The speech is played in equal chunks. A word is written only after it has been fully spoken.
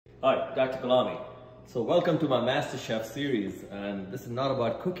Hi, Dr. Gulani. So welcome to my Master Chef series, and this is not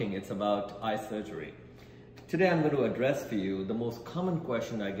about cooking, it's about eye surgery. Today I'm going to address for you the most common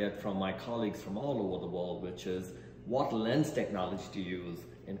question I get from my colleagues from all over the world, which is what lens technology to use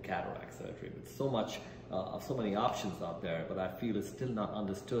in cataract surgery. With so many options out there, but I feel it's still not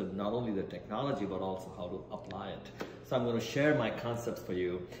understood, not only the technology, but also how to apply it. So I'm going to share my concepts for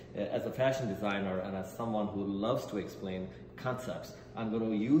you as a fashion designer and as someone who loves to explain concepts. I'm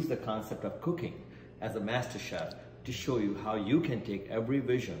going to use the concept of cooking as a master chef to show you how you can take every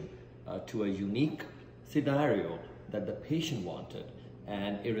vision to a unique scenario that the patient wanted,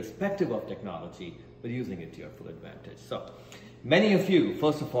 and irrespective of technology, but using it to your full advantage. So many of you,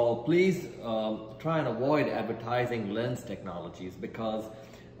 first of all, please try and avoid advertising lens technologies because,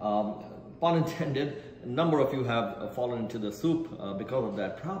 pun intended, a number of you have fallen into the soup because of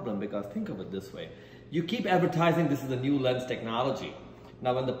that problem. Because think of it this way, you keep advertising this is a new lens technology.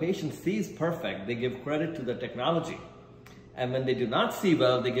 Now when the patient sees perfect, they give credit to the technology. And when they do not see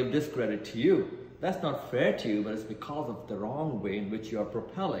well, they give discredit to you. That's not fair to you, but it's because of the wrong way in which you are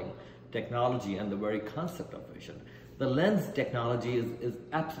propelling technology and the very concept of vision. The lens technology is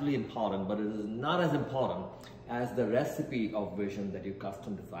absolutely important, but it is not as important as the recipe of vision that you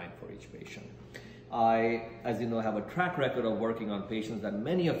custom design for each patient. I, as you know, have a track record of working on patients that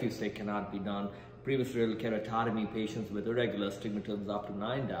many of you say cannot be done. Previous radial keratotomy patients with irregular stigmatisms up to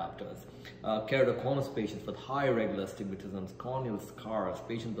 9 diopters, Keratoconus patients with high irregular stigmatisms, corneal scars,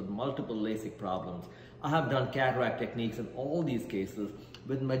 patients with multiple Lasik problems. I have done cataract techniques in all these cases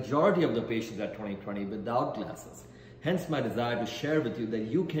with majority of the patients at 20/20 without glasses. Hence my desire to share with you that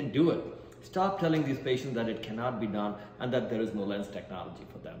you can do it. Stop telling these patients that it cannot be done and that there is no lens technology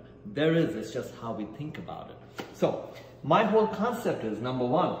for them. There is, it's just how we think about it. So my whole concept is, number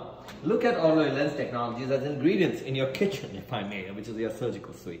one, look at all your lens technologies as ingredients in your kitchen, if I may, which is your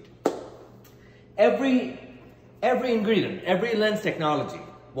surgical suite. Every ingredient, every lens technology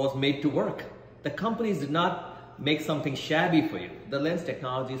was made to work. The companies did not make something shabby for you. The lens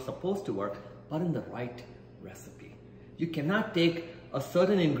technology is supposed to work, but in the right recipe. You cannot take a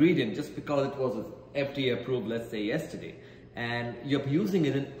certain ingredient just because it was FDA approved, let's say yesterday, and you're using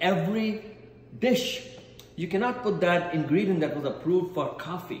it in every dish. You cannot put that ingredient that was approved for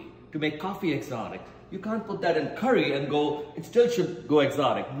coffee to make coffee exotic. You can't put that in curry and go, it still should go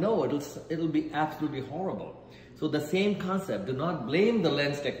exotic. No, it'll be absolutely horrible. So the same concept, do not blame the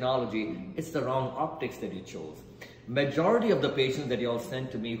lens technology, it's the wrong optics that you chose. Majority of the patients that you all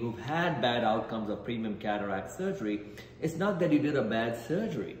sent to me who've had bad outcomes of premium cataract surgery, it's not that you did a bad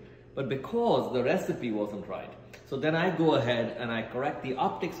surgery, but because the recipe wasn't right. So then I go ahead and I correct the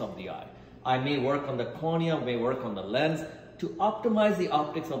optics of the eye. I may work on the cornea, may work on the lens to optimize the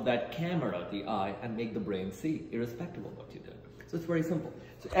optics of that camera, the eye, and make the brain see, irrespective of what you did. So it's very simple.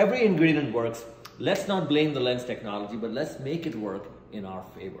 So every ingredient works. Let's not blame the lens technology, but let's make it work in our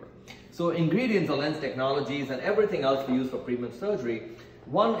favor. So ingredients are lens technologies and everything else we use for premium surgery.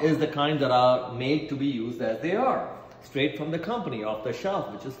 One is the kind that are made to be used as they are, straight from the company, off the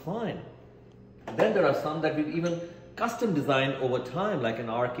shelf, which is fine. Then there are some that we've even custom designed over time, like in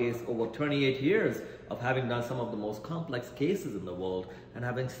our case, over 28 years of having done some of the most complex cases in the world and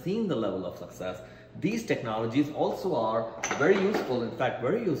having seen the level of success. These technologies also are very useful, in fact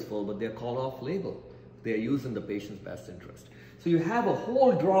very useful, but they're called off-label. They're used in the patient's best interest. So you have a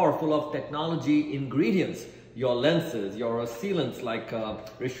whole drawer full of technology ingredients, your lenses, your sealants like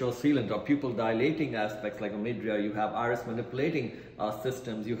Richard sealant, or pupil dilating aspects like Omidria, you have iris manipulating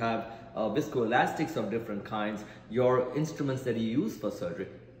systems, you have viscoelastics of different kinds, your instruments that you use for surgery.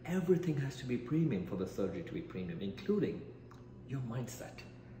 Everything has to be premium for the surgery to be premium, including your mindset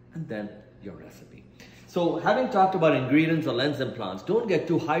and then your recipe. So having talked about ingredients or lens implants, don't get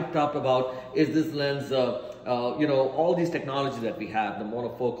too hyped up about is this lens, all these technologies that we have, the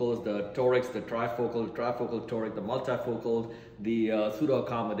monofocals, the torics, the trifocal toric, the multifocal, the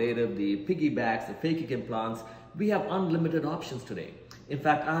pseudo-accommodative, the piggybacks, the phakic implants. We have unlimited options today. In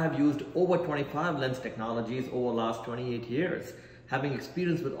fact, I have used over 25 lens technologies over the last 28 years. Having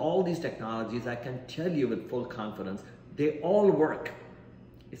experience with all these technologies, I can tell you with full confidence, they all work.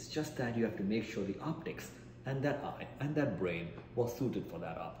 It's just that you have to make sure the optics and that eye and that brain was suited for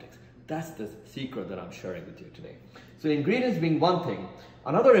that optics. That's the secret that I'm sharing with you today. So ingredients being one thing,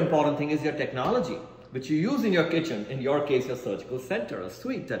 another important thing is your technology, which you use in your kitchen, in your case, your surgical center, a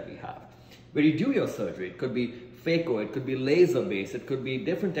suite that we have, where you do your surgery. It could be phaco, it could be laser-based, it could be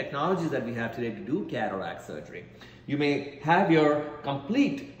different technologies that we have today to do cataract surgery. You may have your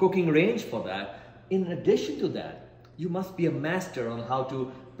complete cooking range for that. In addition to that, you must be a master on how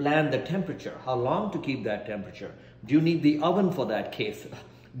to plan the temperature, how long to keep that temperature. Do you need the oven for that case?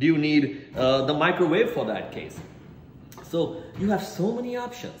 Do you need the microwave for that case? So you have so many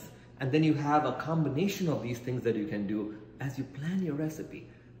options, and then you have a combination of these things that you can do as you plan your recipe.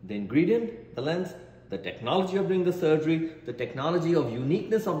 The ingredient, the lens, the technology of doing the surgery, the technology of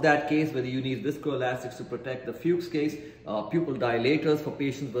uniqueness of that case, whether you need viscoelastics to protect the Fuchs case, pupil dilators for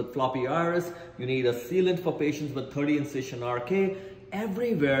patients with floppy iris, you need a sealant for patients with 30 incision RK.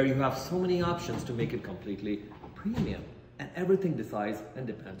 Everywhere you have so many options to make it completely premium, and everything decides and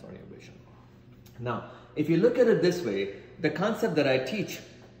depends on your vision. Now, if you look at it this way, the concept that I teach,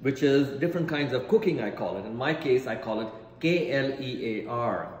 which is different kinds of cooking, I call it. In my case, I call it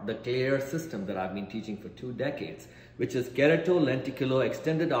KLEAR, the KLEAR system that I've been teaching for 2 decades, which is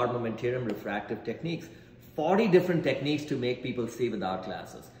Kerato-Lenticulo-Extended Armamentarium refractive techniques. 40 different techniques to make people see without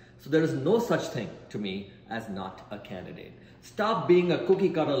glasses. So there is no such thing to me as not a candidate. Stop being a cookie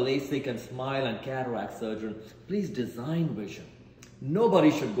cutter Lasik and smile and cataract surgeon. Please design vision. Nobody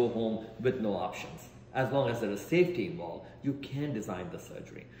should go home with no options. As long as there is safety involved, you can design the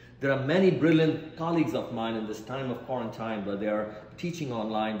surgery. There are many brilliant colleagues of mine in this time of quarantine where they are teaching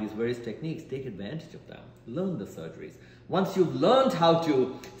online these various techniques. Take advantage of them. Learn the surgeries. Once you've learned how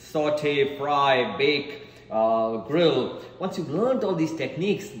to saute, fry, bake, grill, once you've learned all these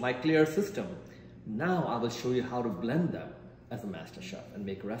techniques, my KLEAR system, now I will show you how to blend them as a master chef and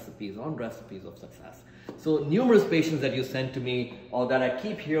make recipes on recipes of success. So numerous patients that you send to me, or that I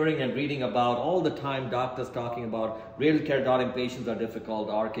keep hearing and reading about all the time, doctors talking about radial keratotomy patients are difficult,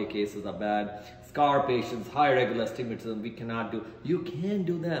 RK cases are bad, scar patients, high irregular astigmatism, we cannot do. You can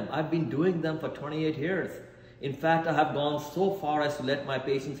do them. I've been doing them for 28 years. In fact, I have gone so far as to let my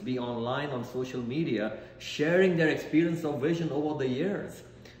patients be online on social media, sharing their experience of vision over the years.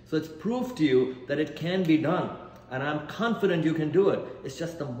 So it's proof to you that it can be done. And I'm confident you can do it. It's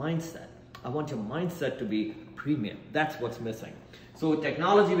just the mindset. I want your mindset to be premium. That's what's missing. So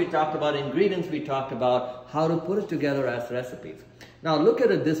technology we talked about, ingredients we talked about, how to put it together as recipes. Now look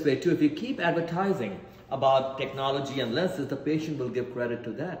at it this way too. If you keep advertising about technology and lenses, the patient will give credit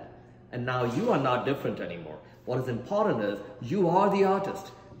to that. And now you are not different anymore. What is important is you are the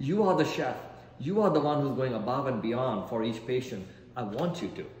artist. You are the chef. You are the one who's going above and beyond for each patient. I want you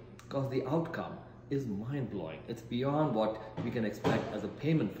to, because the outcome is mind-blowing. It's beyond what we can expect as a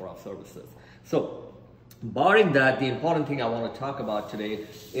payment for our services. So, barring that, the important thing I want to talk about today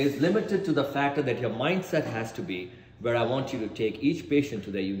is limited to the factor that your mindset has to be where I want you to take each patient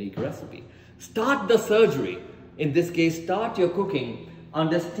to their unique recipe. Start the surgery. In this case, start your cooking,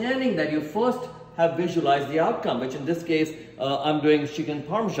 understanding that you first have visualized the outcome, which in this case, I'm doing chicken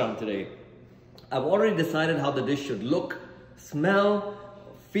parmesan today. I've already decided how the dish should look, smell,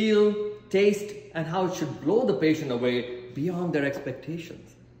 feel, taste, and how it should blow the patient away beyond their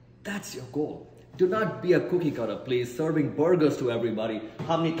expectations. That's your goal. Do not be a cookie cutter, please, serving burgers to everybody.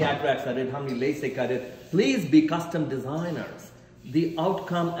 How many cataracts I did, how many Lasik I did. Please be custom designers. The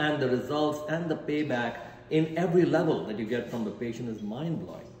outcome and the results and the payback in every level that you get from the patient is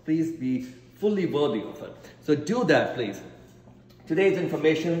mind-blowing. Please be fully worthy of it. So do that, please. Today's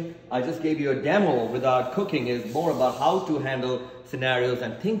information, I just gave you a demo without cooking, is more about how to handle scenarios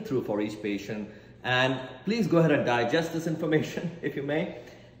and think through for each patient. And please go ahead and digest this information if you may.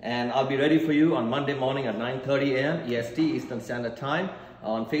 And I'll be ready for you on Monday morning at 9:30 a.m. EST, Eastern Standard Time,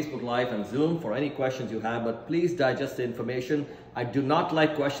 on Facebook Live and Zoom for any questions you have. But please digest the information. I do not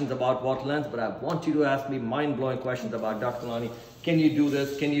like questions about what lens, but I want you to ask me mind-blowing questions about Dr. Gulani. Can you do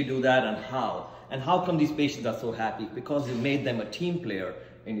this? Can you do that? And how? And how come these patients are so happy? Because you made them a team player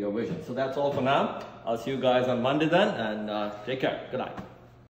in your vision. So that's all for now. I'll see you guys on Monday then, and take care. Good night.